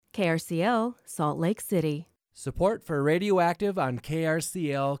KRCL, Salt Lake City. Support for Radioactive on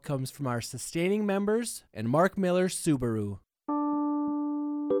KRCL comes from our sustaining members and Mark Miller Subaru.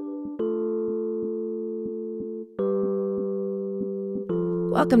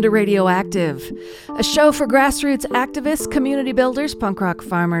 Welcome to Radioactive, a show for grassroots activists, community builders, punk rock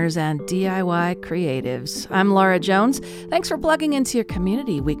farmers, and DIY creatives. I'm Laura Jones. Thanks for plugging into your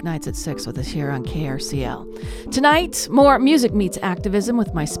community weeknights at 6 with us here on KRCL. Tonight, more Music Meets Activism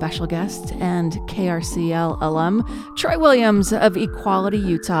with my special guest and KRCL alum, Troy Williams of Equality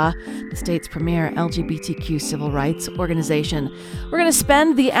Utah, the state's premier LGBTQ civil rights organization. We're going to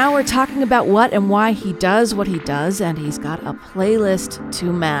spend the hour talking about what and why he does what he does, and he's got a playlist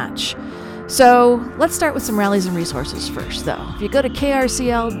to match. So let's start with some rallies and resources first, though. If you go to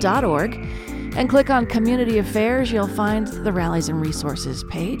krcl.org and click on Community Affairs, you'll find the Rallies and Resources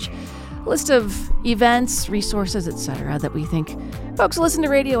page. A list of events, resources, etc. that we think folks who listen to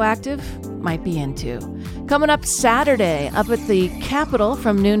Radioactive might be into. Coming up Saturday, up at the Capitol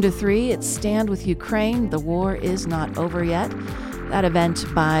from noon to 3, it's Stand with Ukraine, the war is not over yet. That event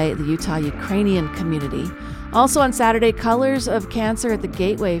by the Utah Ukrainian community. Also on Saturday, Colors of Cancer at the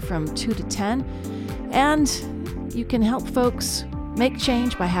Gateway from 2 to 10. And you can help folks make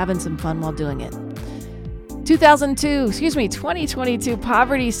change by having some fun while doing it. 2022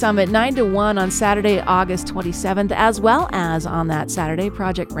 Poverty Summit, 9 to 1 on Saturday, August 27th, as well as on that Saturday,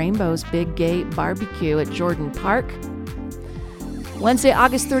 Project Rainbow's Big Gay Barbecue at Jordan Park. Wednesday,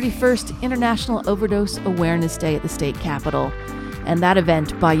 August 31st, International Overdose Awareness Day at the State Capitol. And that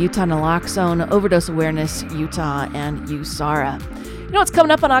event by Utah Naloxone, Overdose Awareness Utah, and USARA. You know what's coming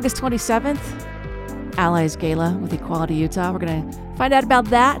up on August 27th? Allies Gala with Equality Utah. We're going to find out about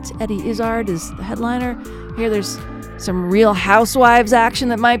that. Eddie Izzard is the headliner. Here there's some Real Housewives action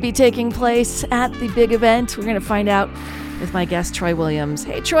that might be taking place at the big event. We're going to find out with my guest, Troy Williams.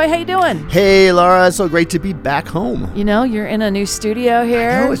 Hey, Troy, how you doing? Hey, Laura. It's so great to be back home. You know, you're in a new studio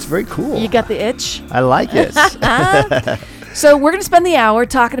here. Oh, it's very cool. You got the itch? I like it. So we're going to spend the hour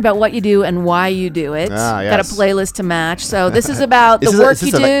talking about what you do and why you do it. Yes. Got a playlist to match. So this is about the work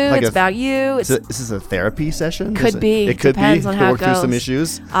you do. It's about you. This is a therapy session? Could be. It could Depends be. on how it work through goes. some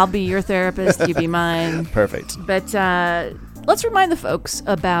issues. I'll be your therapist. You be mine. Perfect. But let's remind the folks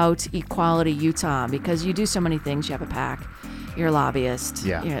about Equality Utah, because you do so many things. You have a PAC. You're a lobbyist.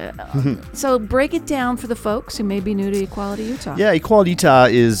 Yeah. So break it down for the folks who may be new to Equality Utah. Yeah, Equality Utah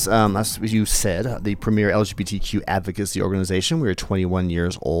is, as you said, the premier LGBTQ advocacy organization. We're 21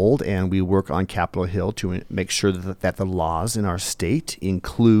 years old, and we work on Capitol Hill to make sure that the laws in our state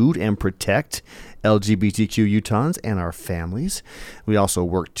include and protect LGBTQ Utahns and our families. We also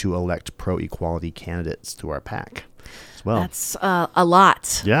work to elect pro-equality candidates through our PAC. Well, that's a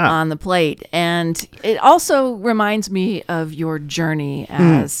lot on the plate. And it also reminds me of your journey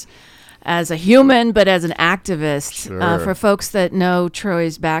as a human, but as an activist. Sure. For folks that know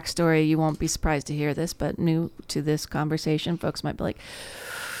Troy's backstory, you won't be surprised to hear this, but new to this conversation, folks might be like,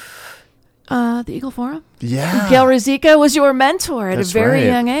 the Eagle Forum? Yeah. Gail Ruzicka was your mentor at That's a very right.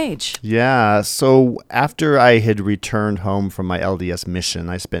 young age. Yeah. So after I had returned home from my LDS mission,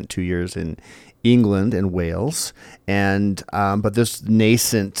 I spent 2 years in England and Wales, and but this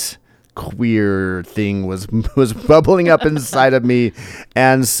nascent queer thing was bubbling up inside of me,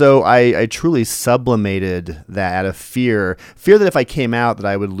 and so I truly sublimated that out of fear that if I came out that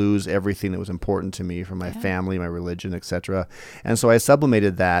I would lose everything that was important to me, from my family, my religion, etc. And so I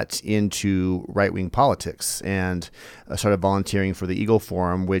sublimated that into right-wing politics and started volunteering for the Eagle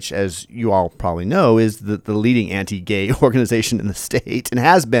Forum, which, as you all probably know, is the leading anti-gay organization in the state and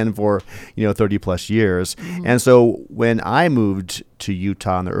has been for 30 plus years. Mm-hmm. And so when I moved to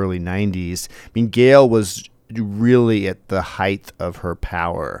Utah in the early 90s, I mean, Gail was really at the height of her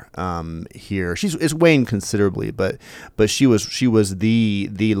power here. It's waned considerably, but she was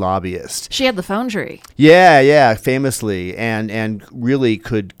the lobbyist. She had the phone tree. Yeah, famously, and really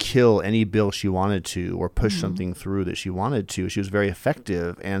could kill any bill she wanted to or push something through that she wanted to. She was very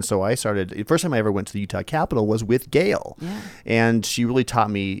effective, and so I started. The first time I ever went to the Utah Capitol was with Gail, and she really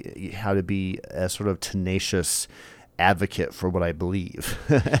taught me how to be a sort of tenacious advocate for what I believe.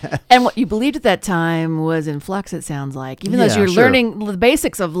 And what you believed at that time was in flux, it sounds like. Even though you're learning the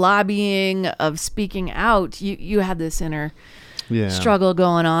basics of lobbying, of speaking out, you had this inner struggle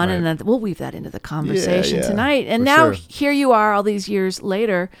going on, and then we'll weave that into the conversation tonight. And now here you are all these years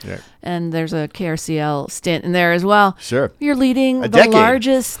later, and there's a KRCL stint in there as well. Sure. You're leading the decade.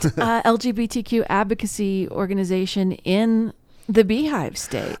 largest LGBTQ advocacy organization in the Beehive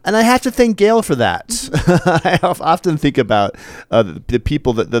State. And I have to thank Gail for that. I often think about the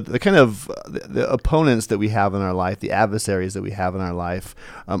people, the kind of the opponents that we have in our life, the adversaries that we have in our life,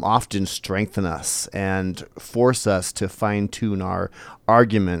 often strengthen us and force us to fine-tune our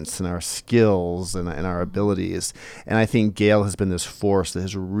arguments and our skills and our abilities. And I think Gail has been this force that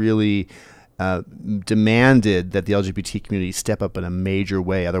has really demanded that the LGBT community step up in a major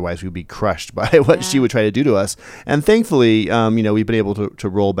way. Otherwise, we'd be crushed by what she would try to do to us. And thankfully, we've been able to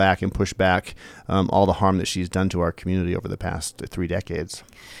roll back and push back all the harm that she's done to our community over the past 3 decades.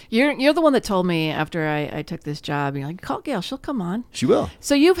 You're the one that told me after I took this job, you're like, call Gail, she'll come on. She will.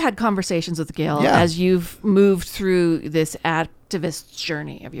 So you've had conversations with Gail as you've moved through this activist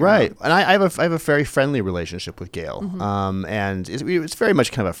journey of your right. own. And I have a very friendly relationship with Gail. And it's very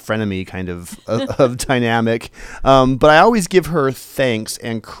much kind of a frenemy kind of dynamic. But I always give her thanks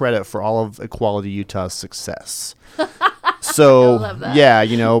and credit for all of Equality Utah's success. So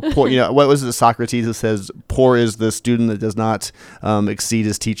poor, what was it, Socrates that says, "Poor is the student that does not exceed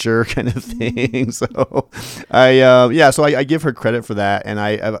his teacher," kind of thing. So I give her credit for that. And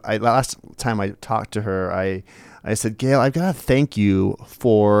I last time I talked to her, I said, Gail, I've got to thank you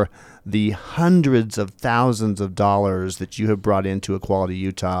for the hundreds of thousands of dollars that you have brought into Equality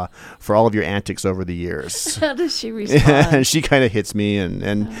Utah for all of your antics over the years. How does she respond? And she kind of hits me, and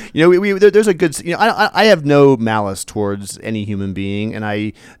there's a good, I have no malice towards any human being, and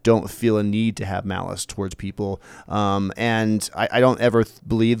I don't feel a need to have malice towards people. And I don't ever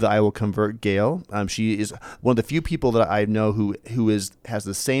believe that I will convert Gail. She is one of the few people that I know who has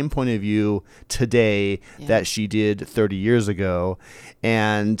the same point of view today that she did 30 years ago.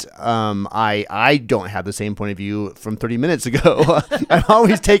 And I don't have the same point of view from 30 minutes ago. I'm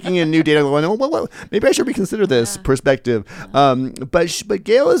always taking in new data, going, well, maybe I should reconsider this perspective. But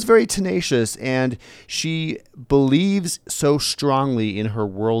Gail is very tenacious, and she believes so strongly in her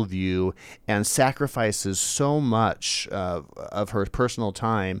worldview and sacrifices so much of her personal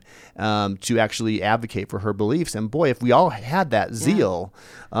time to actually advocate for her beliefs. And boy, if we all had that zeal,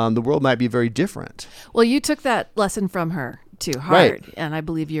 the world might be very different. Well, you took that lesson from her to heart, right. And I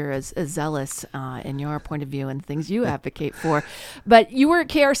believe you're as zealous in your point of view and things you advocate for. But you were at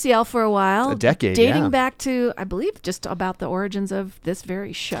KRCL for a while, a decade, dating back to, I believe, just about the origins of this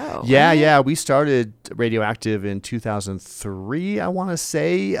very show. Yeah. We started Radioactive in 2003, I want to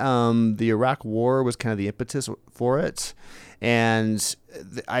say. The Iraq War was kind of the impetus for it. And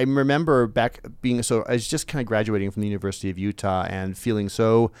I remember back being, so I was just kind of graduating from the University of Utah and feeling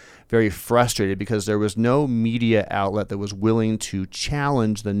so very frustrated because there was no media outlet that was willing to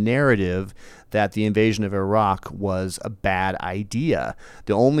challenge the narrative that the invasion of Iraq was a bad idea.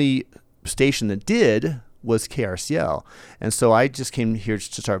 The only station that did was KRCL. And so I just came here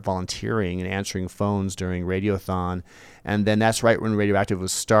to start volunteering and answering phones during Radiothon. And then that's right when Radioactive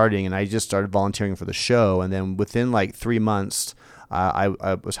was starting, and I just started volunteering for the show. And then within like 3 months,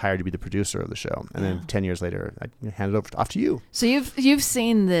 I was hired to be the producer of the show. And then 10 years later, I handed it off to you. So you've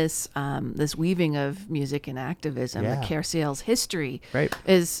seen this this weaving of music and activism. Yeah. The KRCL's history Right.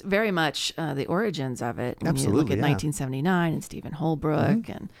 is very much the origins of it. Absolutely, You look at yeah. 1979 and Stephen Holbrook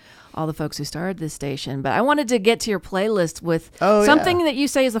and all the folks who started this station. But I wanted to get to your playlist with something that you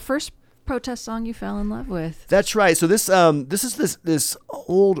say is the first protest song you fell in love with. That's right. So this is this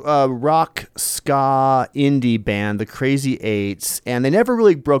old rock ska indie band, the Crazy Eights, and they never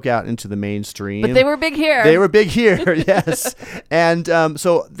really broke out into the mainstream. But they were big here. They were big here, yes. And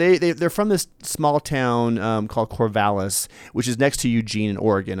so they're from this small town called Corvallis, which is next to Eugene in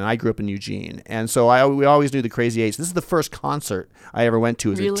Oregon, and I grew up in Eugene. And so we always knew the Crazy Eights. This is the first concert I ever went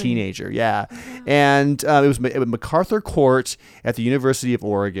to as a teenager. Yeah, and it was MacArthur Court at the University of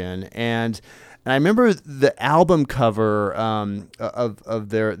Oregon, and I remember the album cover of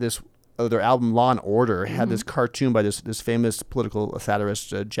their album Law and Order had this cartoon by this famous political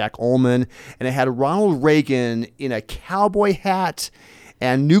satirist Jack Ullman, and it had Ronald Reagan in a cowboy hat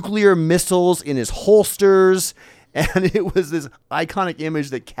and nuclear missiles in his holsters. And it was this iconic image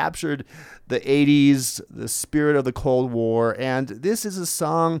that captured the 80s, the spirit of the Cold War. And this is a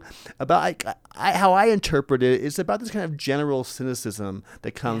song about how I interpret it. It's about this kind of general cynicism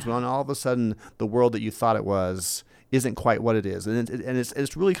that comes when all of a sudden the world that you thought it was isn't quite what it is. And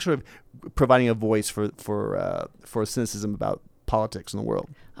it's really sort of providing a voice for cynicism about politics in the world.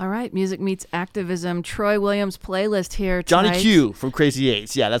 All right, music meets activism. Troy Williams playlist here tonight. Johnny Q from Crazy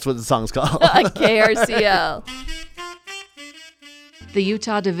Eights. Yeah, that's what the song's called. KRCL. The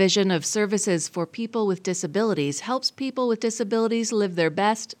Utah Division of Services for People with Disabilities helps people with disabilities live their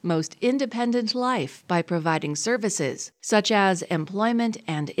best, most independent life by providing services such as employment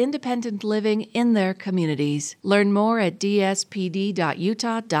and independent living in their communities. Learn more at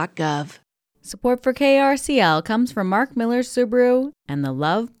dspd.utah.gov. Support for KRCL comes from Mark Miller Subaru and the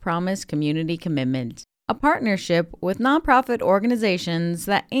Love Promise Community Commitment, a partnership with nonprofit organizations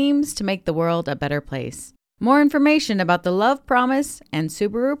that aims to make the world a better place. More information about the Love Promise and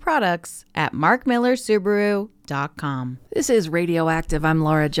Subaru products at markmillersubaru.com. This is Radioactive. I'm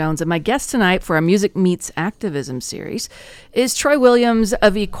Laura Jones, and my guest tonight for our Music Meets Activism series is Troy Williams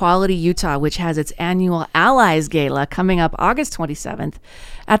of Equality Utah, which has its annual Allies Gala coming up August 27th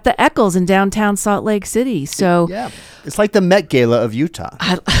at the Eccles in downtown Salt Lake City. So yeah, it's like the Met Gala of Utah.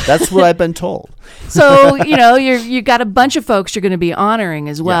 That's what I've been told. So, you got a bunch of folks you're going to be honoring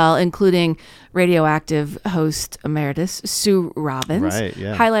as well, including Radioactive host emeritus Sue Robbins,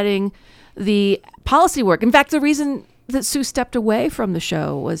 highlighting the policy work. In fact, the reason that Sue stepped away from the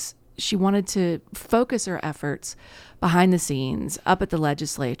show was she wanted to focus her efforts behind the scenes up at the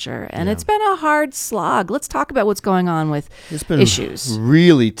legislature. And it's been a hard slog. Let's talk about what's going on with issues.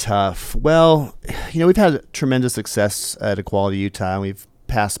 Really tough. Well, we've had tremendous success at Equality Utah, and we've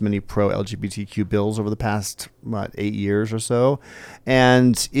passed many pro-LGBTQ bills over the past 8 years or so.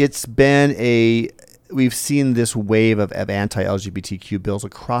 And it's been we've seen this wave of anti-LGBTQ bills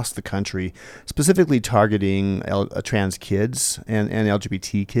across the country, specifically targeting trans kids and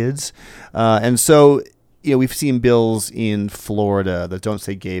LGBT kids. And so, we've seen bills in Florida, the Don't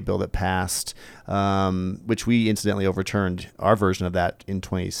Say Gay bill that passed, which we incidentally overturned our version of that in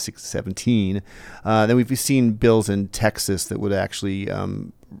 2017. Then we've seen bills in Texas that would actually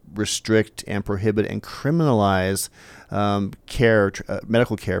restrict and prohibit and criminalize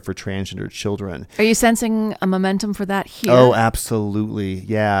medical care for transgender children. Are you sensing a momentum for that here? Oh, absolutely.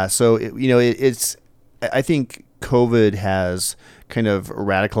 Yeah. So, I think COVID has kind of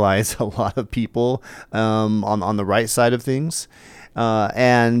radicalized a lot of people on the right side of things.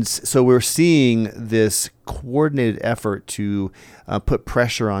 And so we're seeing this coordinated effort to put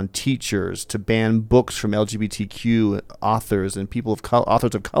pressure on teachers to ban books from LGBTQ authors and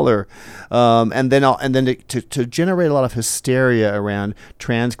authors of color, and then to generate a lot of hysteria around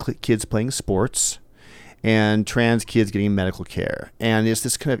trans kids playing sports and trans kids getting medical care. And it's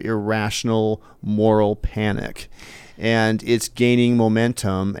this kind of irrational moral panic. And it's gaining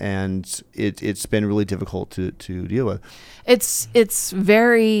momentum, and it's been really difficult to deal with. It's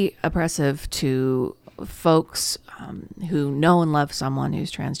very oppressive to folks who know and love someone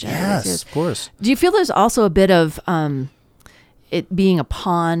who's transgender. Yes, of course. Do you feel there's also a bit of it being a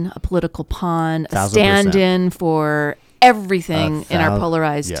political pawn, a stand-in for everything in our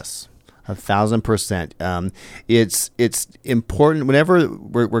polarized? Yes. 1,000%. It's important whenever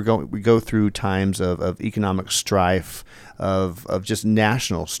we go through times of economic strife, of just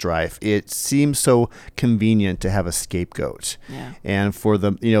national strife. It seems so convenient to have a scapegoat. Yeah. And for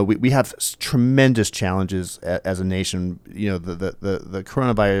we have tremendous challenges as a nation. The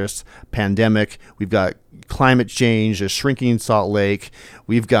coronavirus pandemic. We've got climate change, a shrinking Salt Lake.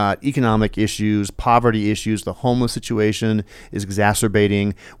 We've got economic issues, poverty issues. The homeless situation is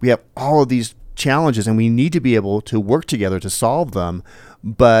exacerbating. We have all of these challenges, and we need to be able to work together to solve them.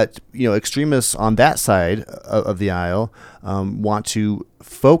 But extremists on that side of the aisle want to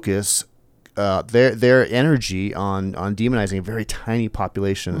focus their energy on demonizing a very tiny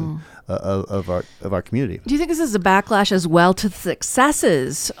population of our community. Do you think this is a backlash as well to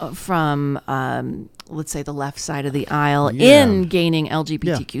successes from let's say the left side of the aisle in gaining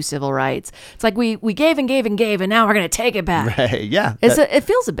LGBTQ civil rights? It's like we gave and gave and gave, and now we're going to take it back. Right? Yeah, it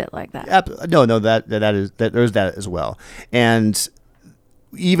feels a bit like that. No, there's that as well, and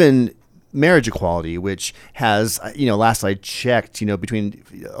even marriage equality, which has, last I checked, between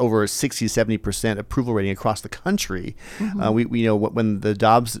over 60-70% approval rating across the country. Mm-hmm. We know when the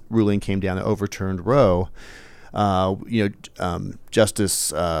Dobbs ruling came down that overturned Roe,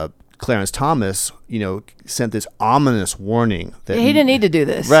 Justice Clarence Thomas, sent this ominous warning that he didn't need to do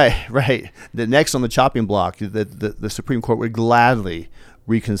this. Right. That next on the chopping block, the Supreme Court would gladly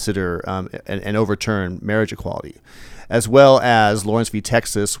reconsider and overturn marriage equality, as well as Lawrence v.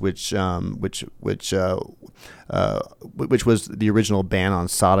 Texas, which was the original ban on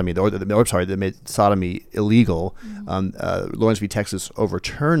sodomy, that made sodomy illegal. Lawrence v. Texas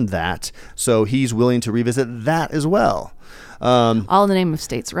overturned that, so he's willing to revisit that as well. All in the name of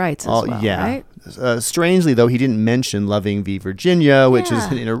states' rights as well, right? Strangely, though, he didn't mention Loving v. Virginia, which is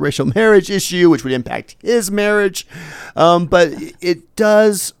an interracial marriage issue, which would impact his marriage. But it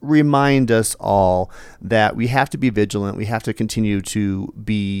does remind us all that we have to be vigilant. We have to continue to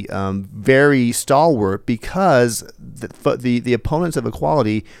be very stalwart, because the opponents of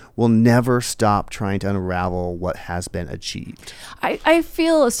equality will never stop trying to unravel what has been achieved. I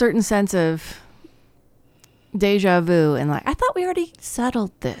feel a certain sense of deja vu, and like, I thought we already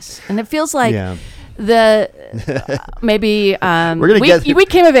settled this, and it feels like maybe we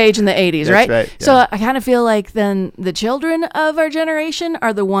came of age in the 80s, right? Right, yeah. So I kind of feel like then the children of our generation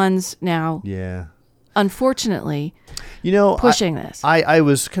are the ones now, unfortunately, pushing this. I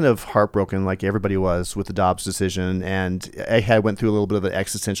was kind of heartbroken, like everybody was, with the Dobbs decision, and I went through a little bit of an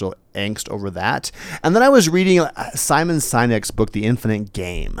existential angst over that. And then I was reading Simon Sinek's book, The Infinite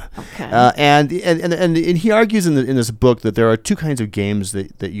Game. Okay. And he argues in this book that there are two kinds of games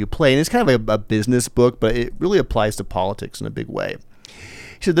that you play, and it's kind of a business book, but it really applies to politics in a big way.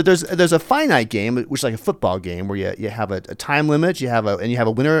 He said that there's a finite game, which is like a football game, where you have a time limit, you have a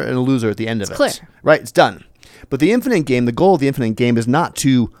winner and a loser at the end of it. Clear. Right, it's done. But the infinite game, the goal of the infinite game is not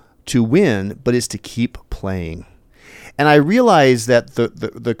to win, but is to keep playing. And I realize that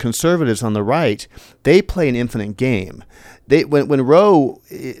the conservatives on the right, they play an infinite game. When Roe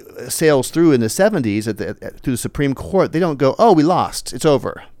sails through in the 70s through the Supreme Court, they don't go, oh, we lost, it's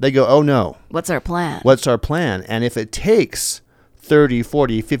over. They go, oh, no. What's our plan? What's our plan? And if it takes 30,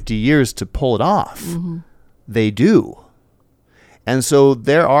 40, 50 years to pull it off, they do. And so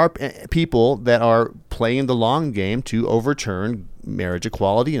there are people that are playing the long game to overturn marriage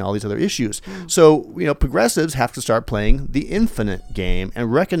equality and all these other issues. So, progressives have to start playing the infinite game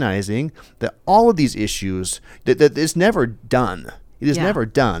and recognizing that all of these issues, that it's never done. It is never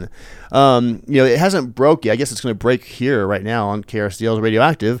done. It hasn't broke yet. I guess it's going to break here right now on KRCL's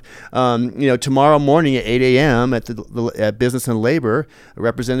Radioactive. Tomorrow morning at 8 a.m. at Business and Labor,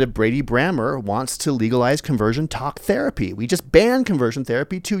 Representative Brady Brammer wants to legalize conversion talk therapy. We just banned conversion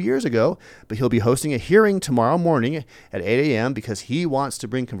therapy 2 years ago, but he'll be hosting a hearing tomorrow morning at 8 a.m. because he wants to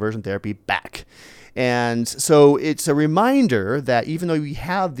bring conversion therapy back. And so it's a reminder that even though we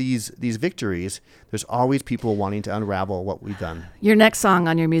have these victories, there's always people wanting to unravel what we've done. Your next song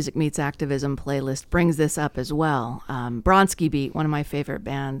on your Music Meets Activism playlist brings this up as well. Bronski Beat, one of my favorite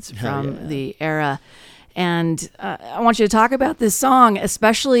bands from the era. And I want you to talk about this song,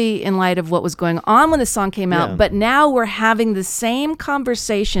 especially in light of what was going on when the song came out. But now we're having the same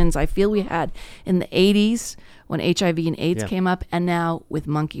conversations I feel we had in the 80s when HIV and AIDS came up, and now with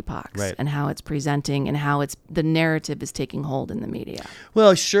monkeypox and how it's presenting and how the narrative is taking hold in the media.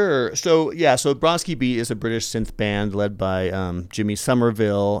 Well, sure. So Bronski Beat is a British synth band led by Jimmy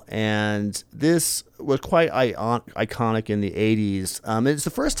Somerville, and this was quite iconic in the 80s. It's the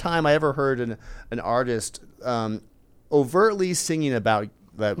first time I ever heard an artist overtly singing about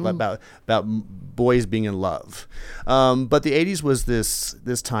boys being in love. But the 80s was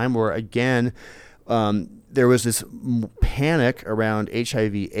this time where, again, there was this panic around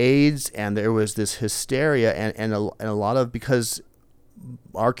HIV/AIDS, and there was this hysteria, and a lot of, because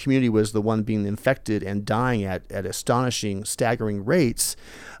our community was the one being infected and dying at astonishing, staggering rates.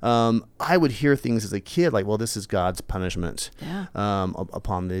 I would hear things as a kid like, well, this is God's punishment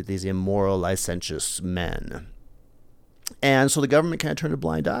upon these immoral, licentious men. And so the government kind of turned a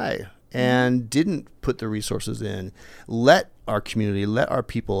blind eye and didn't put the resources in. Let our community, let our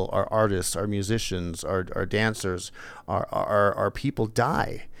people, our artists, our musicians, our dancers, our people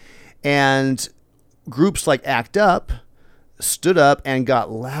die. And groups like ACT UP stood up and got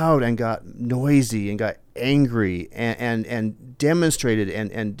loud and got noisy and got angry and demonstrated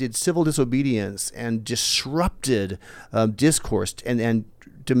and did civil disobedience and disrupted discourse and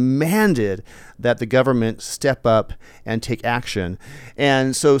demanded that the government step up and take action.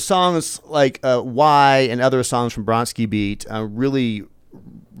 And so songs like Why and other songs from Bronski Beat really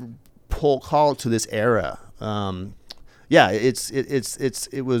call to this era.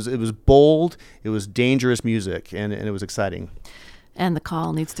 It was bold, it was dangerous music, and it was exciting. And the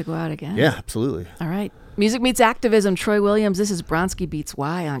call needs to go out again. Yeah, absolutely. All right. Music Meets Activism, Troy Williams. This is Bronski Beats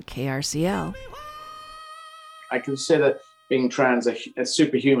Why on KRCL. I consider being trans a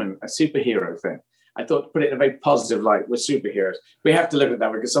superhuman, a superhero thing. I thought to put it in a very positive light. We're superheroes. We have to look at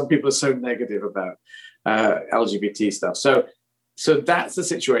that because some people are so negative about LGBT stuff. So that's the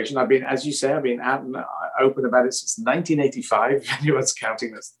situation. I've been out and open about it since 1985. If anyone's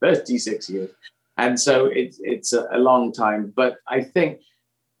counting, that's 36 years. And so it's a long time. But I think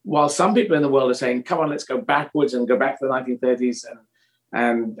while some people in the world are saying, come on, let's go backwards and go back to the 1930s and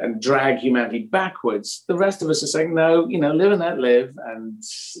and drag humanity backwards, the rest of us are saying, no, live and let live. And,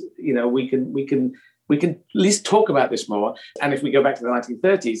 we can at least talk about this more. And if we go back to the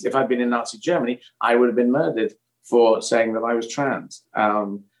 1930s, if I'd been in Nazi Germany, I would have been murdered for saying that I was trans.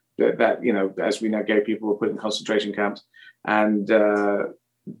 As we know, gay people were put in concentration camps. And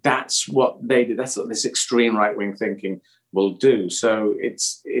that's what they did. That's what this extreme right-wing thinking will do. So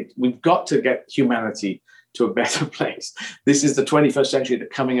we've got to get humanity to a better place. This is the 21st century, the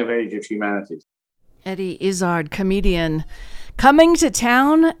coming of age of humanity. Eddie Izzard, comedian, coming to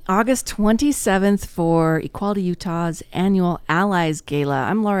town August 27th for Equality Utah's annual Allies Gala.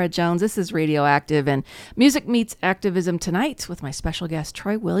 I'm Laura Jones. This is Radioactive and Music Meets Activism tonight with my special guest,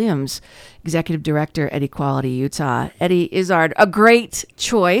 Troy Williams, Executive Director at Equality Utah. Eddie Izzard, a great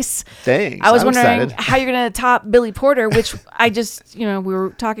choice. Thanks. I was I'm wondering excited. how you're going to top Billy Porter, which I just, we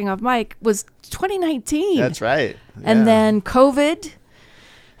were talking off mic, was 2019. That's right. And Yeah. then COVID.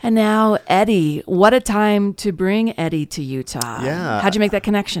 And now Eddie. What a time to bring Eddie to Utah. Yeah. How'd you make that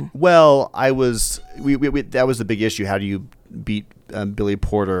connection? Well, that was the big issue. How do you beat Billy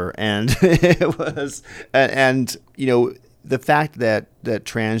Porter? And it was, and the fact that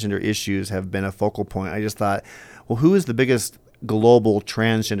transgender issues have been a focal point. I just thought, well, who is the biggest global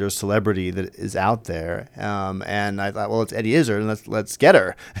transgender celebrity that is out there? And I thought, well, it's Eddie Izzard, and let's get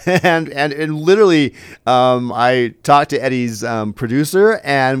her. and literally, I talked to Eddie's producer,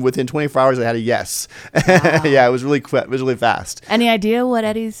 and within 24 hours, I had a yes. Wow. Yeah, it was really quick. It was really fast. Any idea what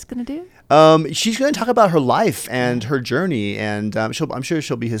Eddie's going to do? She's going to talk about her life and her journey, and I'm sure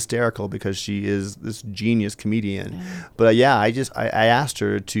she'll be hysterical because she is this genius comedian. Yeah. But I asked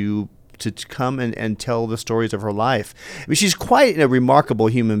her to come and tell the stories of her life. I mean, she's quite a remarkable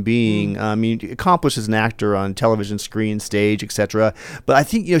human being. Accomplished as an actor on television, screen, stage, etc. But I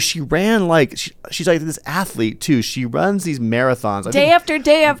think she ran she's like this athlete too. She runs these marathons Day after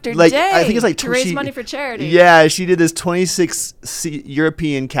day. I think it's like to raise money for charity. Yeah, she did this 26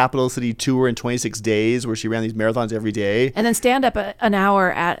 European capital city tour in 26 days, where she ran these marathons every day, and then stand up an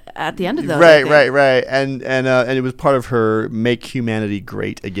hour at the end of those. Right, and it was part of her Make Humanity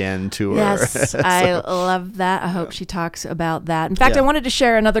Great Again tour. Yes, I love that. I hope she talks about that. In fact, I wanted to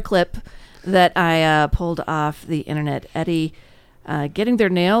share another clip that I pulled off the internet. Eddie getting their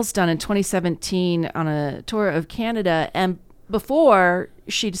nails done in 2017 on a tour of Canada, and before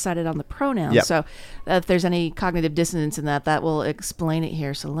she decided on the pronouns. Yep. So if there's any cognitive dissonance in that will explain it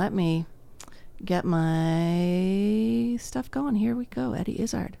here. So let me get my stuff going. Here we go. Eddie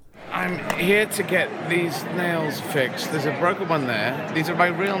Izzard. I'm here to get these nails fixed. There's a broken one there. These are my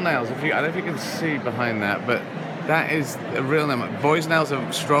real nails. I don't know if you can see behind that, but that is a real nail. Boys' nails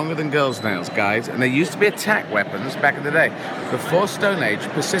are stronger than girls' nails, guys, and they used to be attack weapons back in the day. Before Stone Age,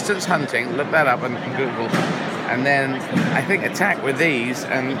 persistence hunting, look that up on Google, and then I think attack with these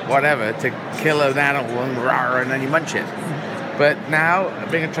and whatever to kill an animal and then you munch it. But now,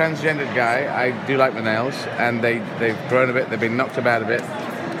 being a transgendered guy, I do like my nails, and they've grown a bit, they've been knocked about a bit.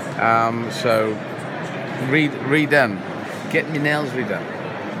 So redone. Get me nails redone.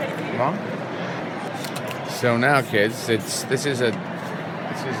 Come on. So now, kids, this is a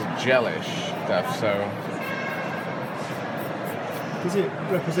gelish stuff. So does it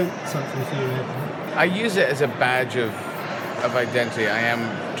represent something for you? I use it as a badge of identity. I am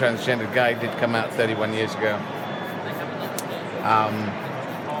a transgender guy. Did come out 31 years ago.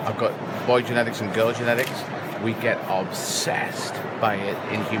 I've got boy genetics and girl genetics. We get obsessed by it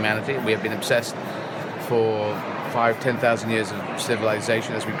in humanity. We have been obsessed for 10,000 years of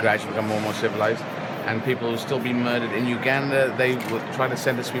civilization as we gradually become more and more civilized. And people will still be murdered. In Uganda, they were trying to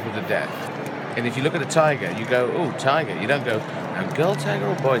sentence people to death. And if you look at a tiger, you go, oh, tiger. You don't go, a girl tiger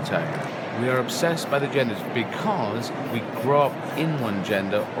or boy tiger. We are obsessed by the genders because we grow up in one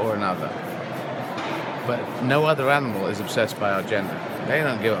gender or another. But no other animal is obsessed by our gender. They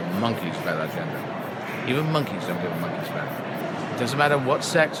don't give a monkey's about our gender. Even monkeys don't give a monkey's about. It doesn't matter what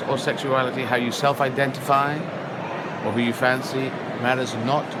sex or sexuality, how you self-identify or who you fancy, matters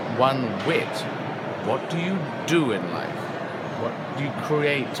not one whit. What do you do in life? What do you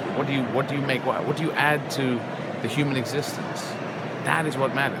create? What do you make? What do you add to the human existence? That is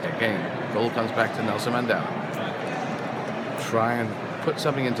what matters. Again, it all comes back to Nelson Mandela. Try and put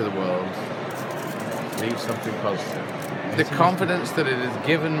something into the world, leave something positive. The confidence that it has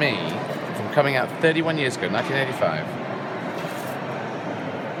given me from coming out 31 years ago, 1985,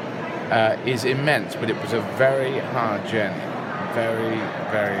 is immense, but it was a very hard journey. Very,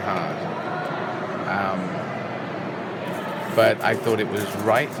 very hard. But I thought it was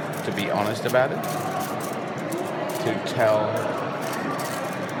right to be honest about it, to tell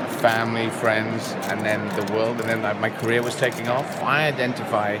a family, friends, and then the world, and then my career was taking off. I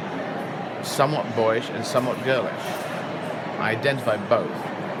identify somewhat boyish and somewhat girlish. I identify both,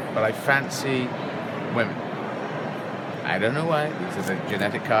 but I fancy women. I don't know why. These are the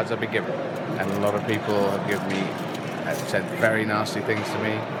genetic cards I've been given. And a lot of people have said very nasty things to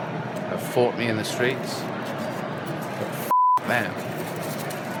me, have fought me in the streets. But them.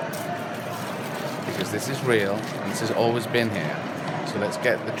 Because this is real, and this has always been here. So let's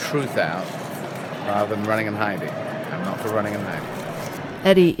get the truth out, rather than running and hiding. I'm not for running and hiding.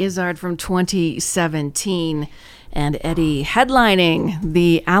 Eddie Izzard from 2017. And Eddie headlining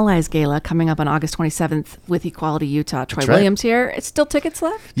the Allies Gala coming up on August 27th with Equality Utah. Troy Williams here. It's still tickets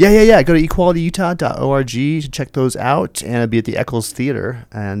left? Yeah. Go to equalityutah.org to check those out, and it'll be at the Eccles Theater.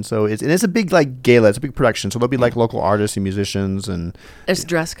 And so it's a big gala. It's a big production. So there'll be local artists and musicians and there's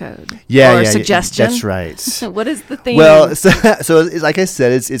dress code. Yeah, suggestion. That's right. What is the theme? Well, so it's, like I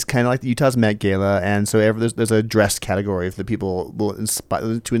said, it's kind of like the Utah's Met Gala, and so there's a dress category for the people will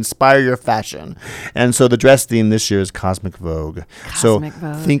inspire your fashion, and so the dress theme this year is Cosmic Vogue. Vogue.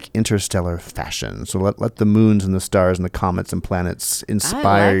 Think interstellar fashion. So let the moons and the stars and the comets and planets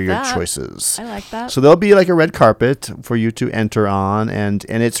inspire your choices. I like that. So there'll be a red carpet for you to enter on, and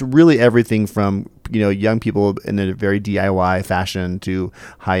it's really everything from young people in a very DIY fashion to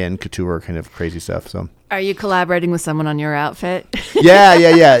high-end couture kind of crazy stuff. So. Are you collaborating with someone on your outfit? Yeah.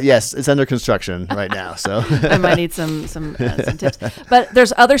 Yes, it's under construction right now. So I might need some tips. But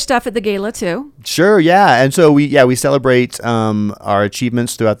there's other stuff at the gala too. Sure, yeah, and so we celebrate our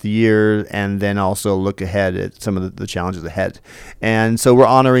achievements throughout the year, and then also look ahead at some of the challenges ahead. And so we're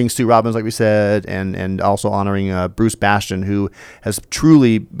honoring Sue Robbins, like we said, and also honoring Bruce Bastian, who has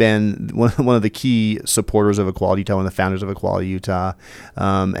truly been one of the key supporters of Equality Utah, one of the founders of Equality Utah,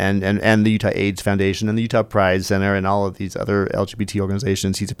 and the Utah AIDS Foundation and the Utah Pride Center and all of these other LGBT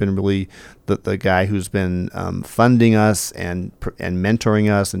organizations. He's been really the guy who's been funding us and mentoring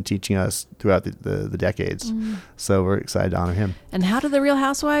us and teaching us throughout the decades. So we're excited to honor him. And how do the Real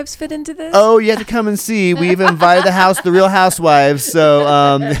Housewives fit into this? Oh, you have to come and see. We've invited the Real Housewives.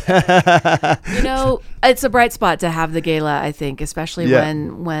 So it's a bright spot to have the gala, I think, especially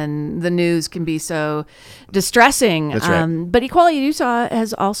when the news can be so distressing. That's right. But Equality Utah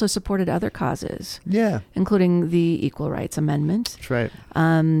has also supported other causes. Yeah. Including the Equal Rights Amendment. That's right.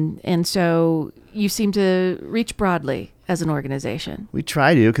 And so you seem to reach broadly as an organization. We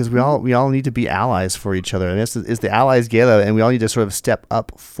try to, because we all need to be allies for each other. And this is the Allies Gala, and we all need to sort of step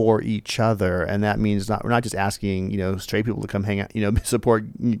up for each other. And that means we're not just asking straight people to come hang out,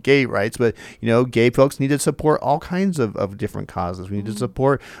 support gay rights, but gay folks need to support all kinds of different causes. We need to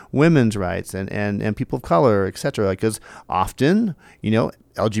support women's rights and people of color, etc. Because often,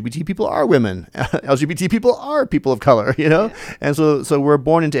 LGBT people are women. LGBT people are people of color, And so we're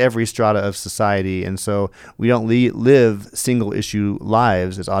born into every strata of society. And so we don't live single issue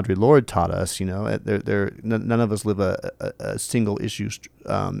lives, as Audre Lorde taught us, none of us live a single issue,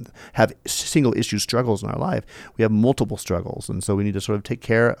 have single issue struggles in our life. We have multiple struggles. And so we need to sort of take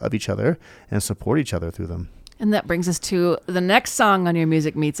care of each other and support each other through them. And that brings us to the next song on your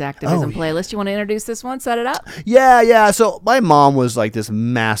Music Meets Activism playlist. You want to introduce this one? Set it up? Yeah. So my mom was this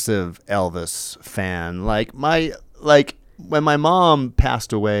massive Elvis fan. When my mom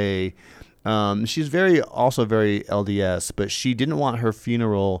passed away, she's also very LDS, but she didn't want her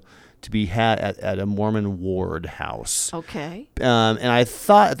funeral to be had at a Mormon ward house. Okay. And I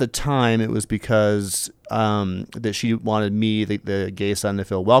thought at the time it was because that she wanted me, the gay son, to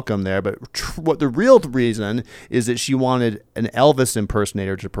feel welcome there. But what the real reason is that she wanted an Elvis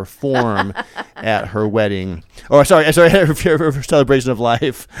impersonator to perform at her wedding. Or sorry, at her celebration of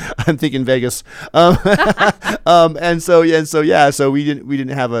life. I'm thinking Vegas. So we didn't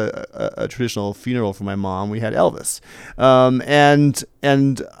have a traditional funeral for my mom. We had Elvis. And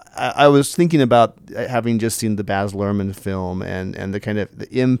I was thinking about having just seen the Baz Luhrmann film and the kind of the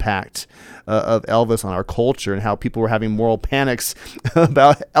impact of Elvis on our culture and how people were having moral panics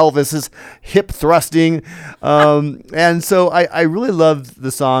about Elvis's hip thrusting. And so I really loved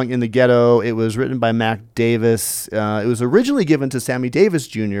the song In the Ghetto. It was written by Mac Davis. It was originally given to Sammy Davis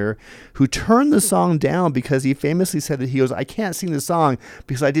Jr., who turned the song down because he famously said that he goes, I can't sing the song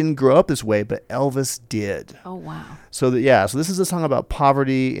because I didn't grow up this way, but Elvis did. Oh, wow. So this is a song about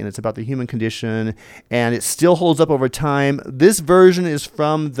poverty, and it's about the human condition, and it still holds up over time. This version is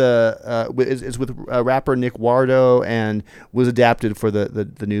from is with rapper Nick Wardo and was adapted for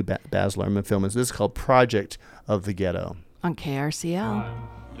the new Baz Luhrmann film. And so this is called Project of the Ghetto. On KRCL.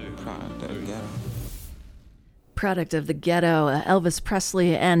 product of the ghetto, Elvis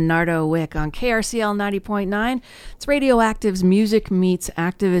Presley and Nardo Wick on KRCL 90.9. It's Radioactive's Music Meets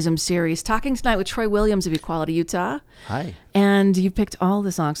Activism series. Talking tonight with Troy Williams of Equality Utah. Hi. And you picked all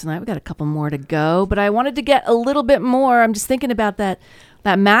the songs tonight. We've got a couple more to go, but I wanted to get a little bit more. I'm just thinking about that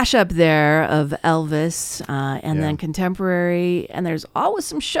mashup there of Elvis and then contemporary. And there's always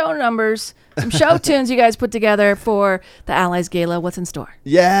some show numbers, some show tunes you guys put together for the Allies Gala. What's in store?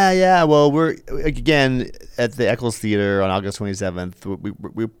 Yeah. Well, we're, again, at the Eccles Theater on August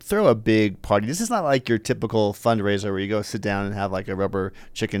 27th. We throw a big party. This is not like your typical fundraiser where you go sit down and have like a rubber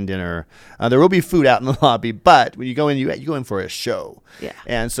chicken dinner. There will be food out in the lobby, but when you go in, you go in for a show. Yeah.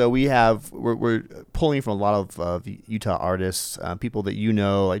 And so we're pulling from a lot of Utah artists, people that you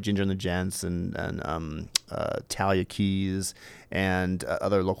know, like Ginger and the Gents and Talia Keys and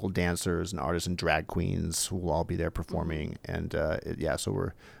other local dancers and artists and drag queens who will all be there performing. And so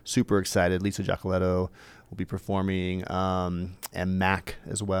we're super excited. Lisa Giacoletto will be performing, and Mac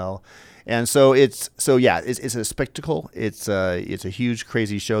as well. And so it's a spectacle. It's a huge,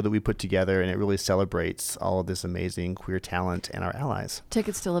 crazy show that we put together, and it really celebrates all of this amazing queer talent and our allies.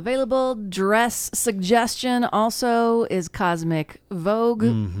 Tickets still available. Dress suggestion also is Cosmic Vogue.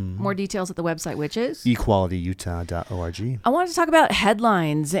 More details at the website, which is equalityutah.org. I wanted to talk about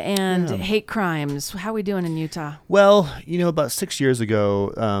headlines and hate crimes. How are we doing in Utah? Well, about 6 years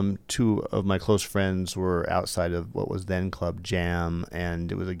ago, two of my close friends were outside of what was then Club Jam,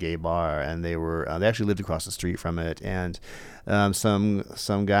 and it was a gay bar. And they actually lived across the street from it, and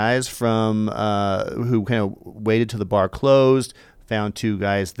some guys from who kind of waited till the bar closed found two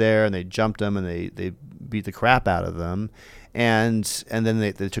guys there, and they jumped them and they beat the crap out of them, and then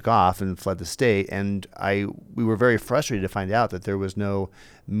they took off and fled the state. And we were very frustrated to find out that there was no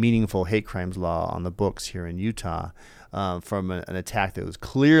meaningful hate crimes law on the books here in Utah from an attack that was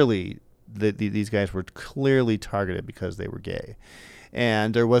clearly these guys were clearly targeted because they were gay.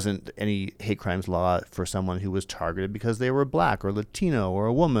 And there wasn't any hate crimes law for someone who was targeted because they were black or Latino or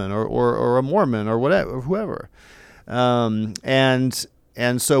a woman or a Mormon or whatever, or whoever. And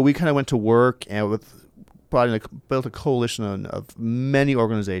so we kind of went to work and built a coalition of many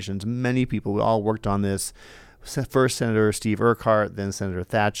organizations, many people. We all worked on this. First Senator Steve Urquhart, then Senator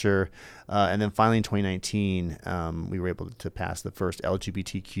Thatcher, and then finally in 2019, we were able to pass the first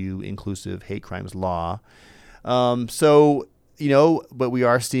LGBTQ inclusive hate crimes law. But we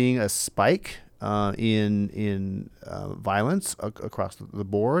are seeing a spike in violence across the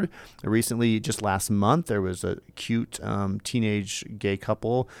board. Recently, just last month, there was a cute teenage gay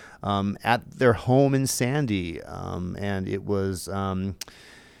couple at their home in Sandy, and it was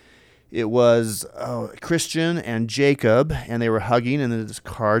Christian and Jacob, and they were hugging, and then this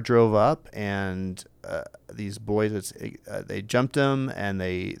car drove up, and these boys, they jumped him, and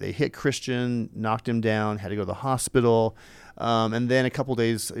they hit Christian, knocked him down, had to go to the hospital. And then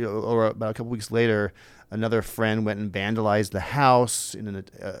about a couple weeks later, another friend went and vandalized the house in an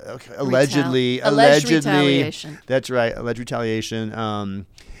allegedly retaliation. That's right, alleged retaliation.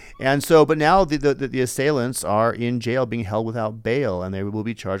 But now the assailants are in jail, being held without bail, and they will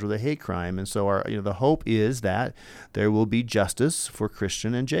be charged with a hate crime. And so the hope is that there will be justice for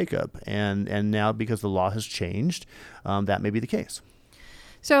Christian and Jacob. And now, because the law has changed, that may be the case.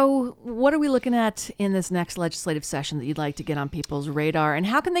 So what are we looking at in this next legislative session that you'd like to get on people's radar, and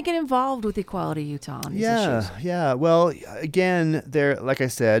how can they get involved with Equality Utah on these issues? Yeah. Well, again, like I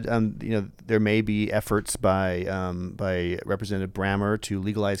said, there may be efforts by Representative Brammer to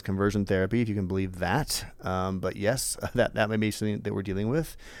legalize conversion therapy, if you can believe that. But yes, that may be something that we're dealing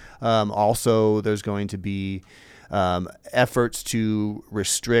with. Also, there's going to be efforts to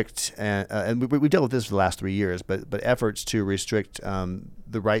restrict, and we dealt with this for the last 3 years, but efforts to restrict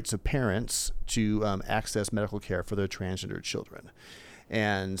the rights of parents to access medical care for their transgender children.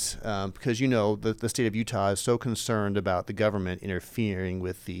 And because, the state of Utah is so concerned about the government interfering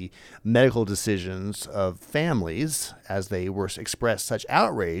with the medical decisions of families as they express such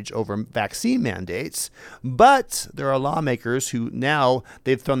outrage over vaccine mandates. But there are lawmakers who now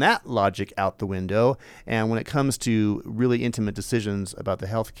they've thrown that logic out the window. And when it comes to really intimate decisions about the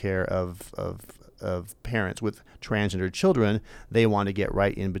health care of parents with transgender children, they want to get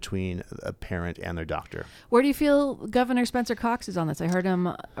right in between a parent and their doctor. Where do you feel Governor Spencer Cox is on this? I heard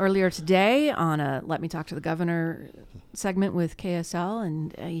him earlier today on a Let Me Talk to the Governor segment with KSL,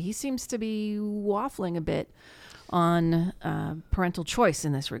 and he seems to be waffling a bit on parental choice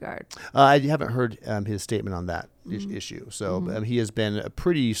in this regard. I haven't heard his statement on that issue. So he has been a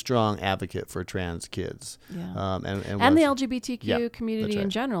pretty strong advocate for trans kids. Yeah. And the LGBTQ community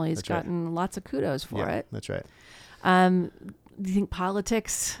in general. He's gotten lots of kudos for it. That's right. Do you think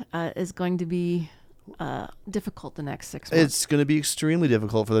politics is going to be difficult the next 6 months? It's going to be extremely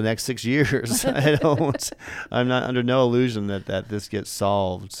difficult for the next 6 years. I'm not under no illusion that this gets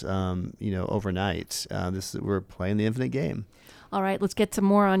solved, overnight. We're playing the infinite game. All right, let's get to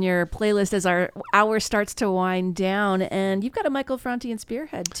more on your playlist as our hour starts to wind down. And you've got a Michael Franti and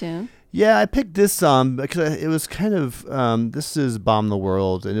Spearhead tune. Yeah, I picked this song because it was kind of, this is Bomb the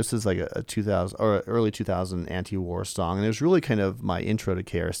World, and this is like a 2000 or early 2000 anti-war song. And it was really kind of my intro to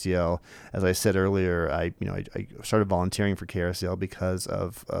KRCL. As I said earlier, I started volunteering for KRCL because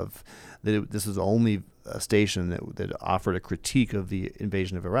of this was the only station that offered a critique of the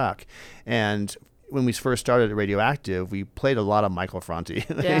invasion of Iraq. And when we first started at Radioactive, we played a lot of Michael Franti.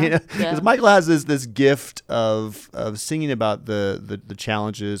 Because Michael has this gift of singing about the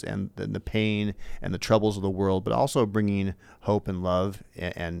challenges and the pain and the troubles of the world, but also bringing hope and love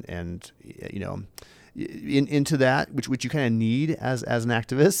and into that, which you kind of need as an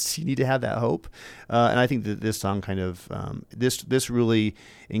activist. You need to have that hope, and I think that this song kind of this really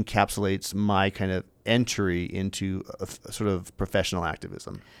encapsulates my kind of entry into a sort of professional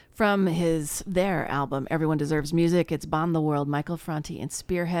activism. From their album, Everyone Deserves Music, it's Bomb the World, Michael Franti and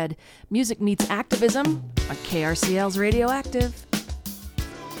Spearhead. Music meets activism on KRCL's Radioactive.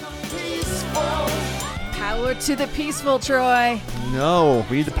 Power to the peaceful, Troy. No,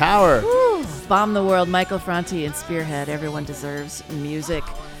 we need the power. Woo. Bomb the World, Michael Franti and Spearhead, Everyone Deserves Music.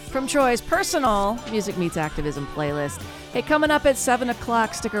 From Troy's personal Music Meets Activism playlist. Hey, coming up at 7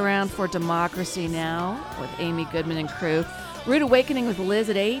 o'clock, stick around for Democracy Now! With Amy Goodman and crew. Rude Awakening with Liz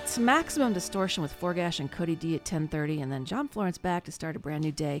at 8, Maximum Distortion with Forgash and Cody D at 10:30, and then John Florence back to start a brand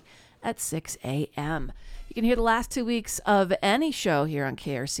new day at 6 a.m. You can hear the last 2 weeks of any show here on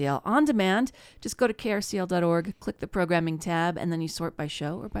KRCL on demand. Just go to krcl.org, click the programming tab, and then you sort by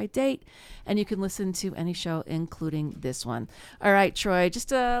show or by date, and you can listen to any show, including this one. All right, Troy,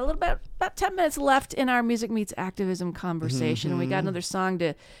 just a little bit, about 10 minutes left in our Music Meets Activism conversation, and we got another song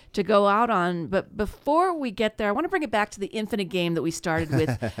to go out on. But before we get there, I want to bring it back to the infinite game that we started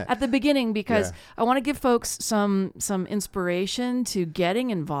with at the beginning, because I want to give folks some inspiration to getting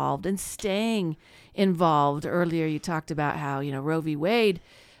involved and staying involved. Earlier you talked about how Roe v. Wade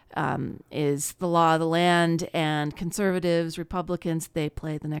is the law of the land, and conservatives, Republicans, they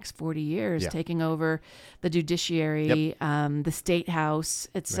play the next 40 years taking over the judiciary, the state house,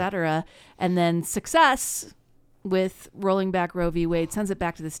 etc. And then success with rolling back Roe v. Wade sends it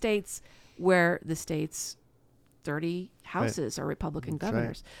back to the states, where the states 30 houses are Republican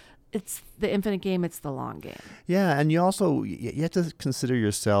governors. It's the infinite game. It's the long game. Yeah, and you also you have to consider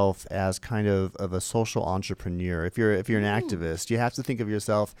yourself as kind of a social entrepreneur. If you're an activist, you have to think of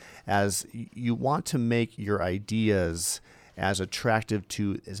yourself as you want to make your ideas as attractive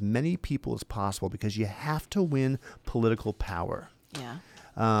to as many people as possible, because you have to win political power. Yeah.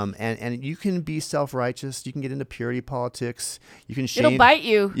 And you can be self-righteous. You can get into purity politics. You can shame. It'll bite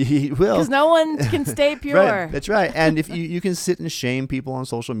you. You will. Because no one can stay pure. Right, that's right. And if you can sit and shame people on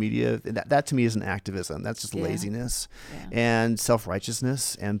social media, that to me isn't activism. That's just laziness and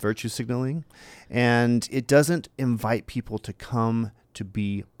self-righteousness and virtue signaling. And it doesn't invite people to come to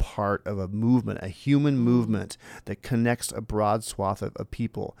be part of a movement, a human movement that connects a broad swath of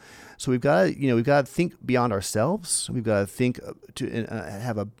people. So we've got to think beyond ourselves. We've got to think to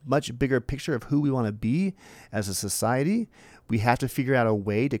have a much bigger picture of who we want to be as a society. We have to figure out a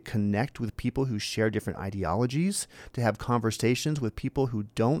way to connect with people who share different ideologies, to have conversations with people who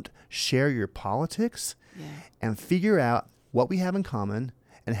don't share your politics, and figure out what we have in common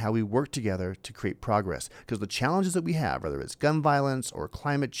and how we work together to create progress. Because the challenges that we have, whether it's gun violence or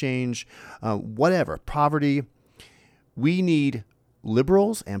climate change, whatever, poverty, we need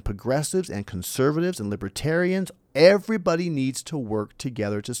liberals and progressives and conservatives and libertarians. Everybody needs to work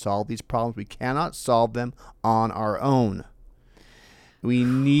together to solve these problems. We cannot solve them on our own. We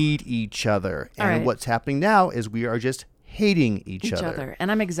need each other. And what's happening now is we are just hating each other. And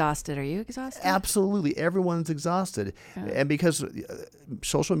I'm exhausted. Are you exhausted? Absolutely. Everyone's exhausted. And because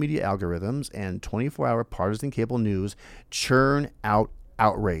social media algorithms and 24-hour partisan cable news churn out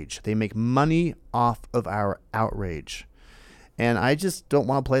outrage. They make money off of our outrage. And I just don't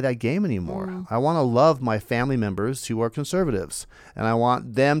want to play that game anymore. I want to love my family members who are conservatives. And I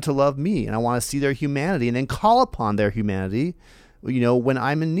want them to love me. And I want to see their humanity and then call upon their humanity, when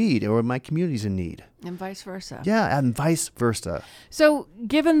I'm in need or when my community's in need. And vice versa. Yeah, and vice versa. So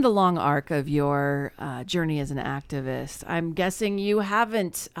given the long arc of your journey as an activist, I'm guessing you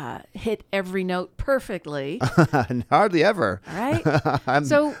haven't hit every note perfectly. Hardly ever. All right.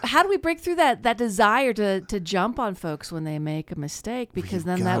 So how do we break through that desire to jump on folks when they make a mistake? Because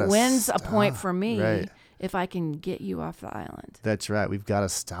then that wins a point for me if I can get you off the island. That's right. We've got to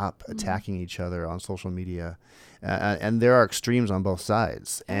stop attacking each other on social media. And there are extremes on both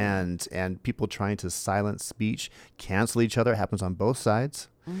sides. And people trying to silence speech, cancel each other, happens on both sides.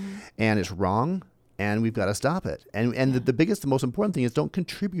 And it's wrong. And we've got to stop it. And the biggest, the most important thing is don't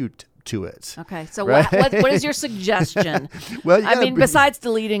contribute to it. Okay, so right? what is your suggestion? Well, I mean, besides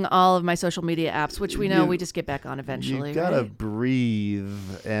deleting all of my social media apps, which we know we just get back on eventually. You gotta right? breathe,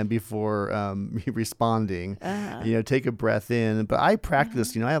 and before responding, take a breath in. But I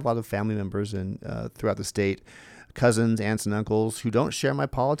practice. I have a lot of family members throughout the state, cousins, aunts, and uncles who don't share my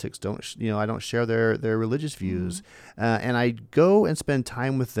politics. I don't share their religious views, and I go and spend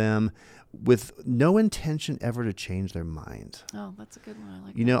time with them with no intention ever to change their mind. Oh, that's a good one. I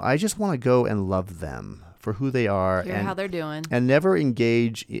like that. I just want to go and love them for who they are. Hear how they're doing. And never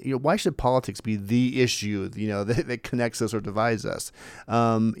engage. Why should politics be the issue, that connects us or divides us?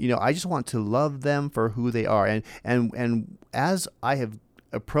 I just want to love them for who they are. And as I have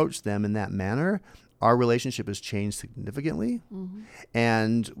approached them in that manner, our relationship has changed significantly,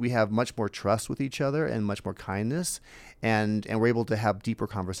 and we have much more trust with each other and much more kindness, and we're able to have deeper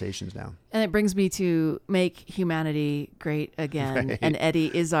conversations now. And it brings me to Make Humanity Great Again, Right. and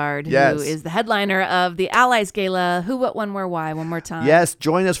Eddie Izzard, Yes. who is the headliner of the Allies Gala. Who, what, when, where, why? One more time. Yes,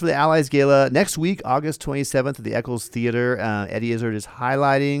 join us for the Allies Gala next week, August 27th at the Eccles Theater. Eddie Izzard is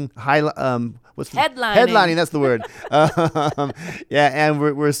headlining. Headlining, that's the word. And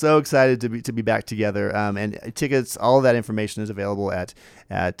we're so excited to be back together. And tickets, all of that information is available at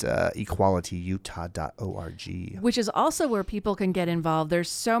equalityutah.org. Which is also where people can get involved. There's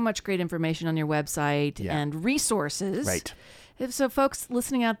so much great information on your website and resources. Right. So folks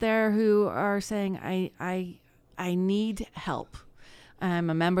listening out there who are saying, I need help.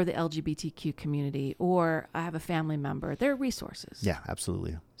 I'm a member of the LGBTQ community, or I have a family member. There are resources. Yeah,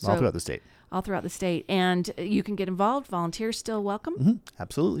 absolutely. So- all throughout the state. All throughout the state. And you can get involved. Volunteers still welcome.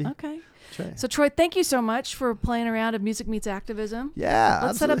 Absolutely. Okay. That's right. So, Troy, thank you so much for playing around at Music Meets Activism. Yeah,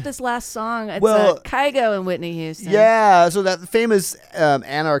 Let's set up absolutely. this last song. It's Well, Kygo and Whitney Houston. Yeah, so that famous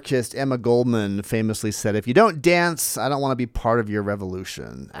anarchist Emma Goldman famously said, if you don't dance, I don't want to be part of your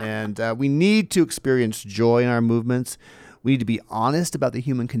revolution. And we need to experience joy in our movements. We need to be honest about the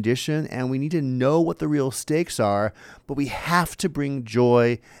human condition, and we need to know what the real stakes are, but we have to bring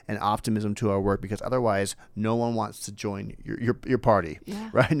joy and optimism to our work, because otherwise no one wants to join your party,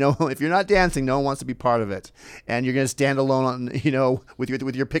 right? No, if you're not dancing, no one wants to be part of it. And you're going to stand alone on,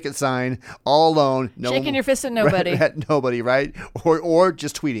 with your picket sign, all alone. Shaking your fist at nobody. Right, at nobody, right? Or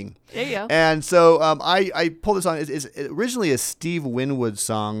just tweeting. There you go. And so I pulled this on. It's originally a Steve Winwood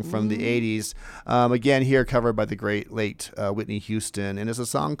song from the 80s. Again, here covered by the great late Whitney Houston. And it's a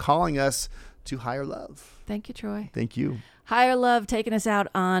song calling us to higher love. Thank you, Troy. Thank you. Higher Love taking us out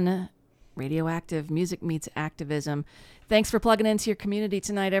on Radioactive Music Meets Activism. Thanks for plugging into your community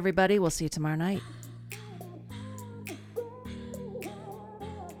tonight, everybody. We'll see you tomorrow night.